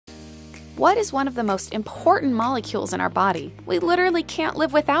What is one of the most important molecules in our body? We literally can't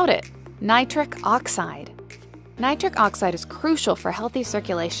live without it. Nitric oxide. Nitric oxide is crucial for healthy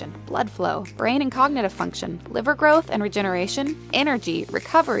circulation, blood flow, brain and cognitive function, liver growth and regeneration, energy,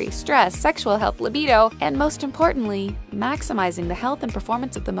 recovery, stress, sexual health, libido, and most importantly, maximizing the health and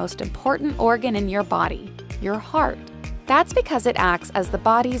performance of the most important organ in your body, your heart. That's because it acts as the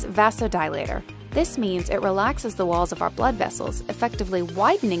body's vasodilator. This means it relaxes the walls of our blood vessels, effectively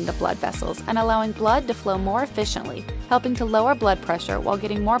widening the blood vessels and allowing blood to flow more efficiently, helping to lower blood pressure while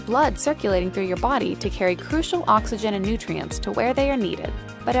getting more blood circulating through your body to carry crucial oxygen and nutrients to where they are needed.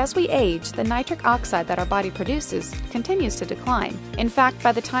 But as we age, the nitric oxide that our body produces continues to decline. In fact,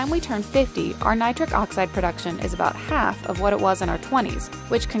 by the time we turn 50, our nitric oxide production is about half of what it was in our 20s,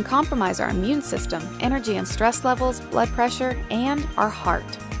 which can compromise our immune system, energy and stress levels, blood pressure, and our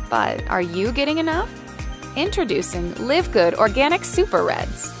heart. But are you getting enough? Introducing Livegood Organic Super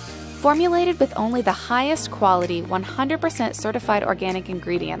Reds. Formulated with only the highest quality, 100% certified organic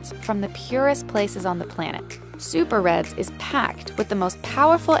ingredients from the purest places on the planet, Super Reds is packed with the most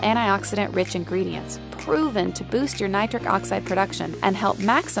powerful antioxidant-rich ingredients, proven to boost your nitric oxide production and help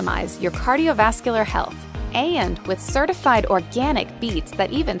maximize your cardiovascular health. And with certified organic beets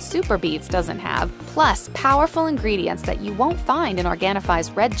that even Super Beets doesn't have, plus powerful ingredients that you won't find in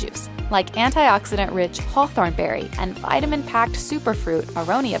Organifi's red juice, like antioxidant-rich hawthorn berry and vitamin-packed superfruit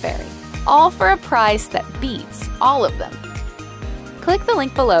aronia berry, all for a price that beats all of them. Click the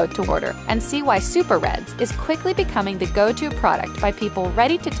link below to order and see why Super Reds is quickly becoming the go-to product by people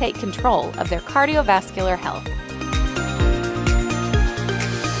ready to take control of their cardiovascular health.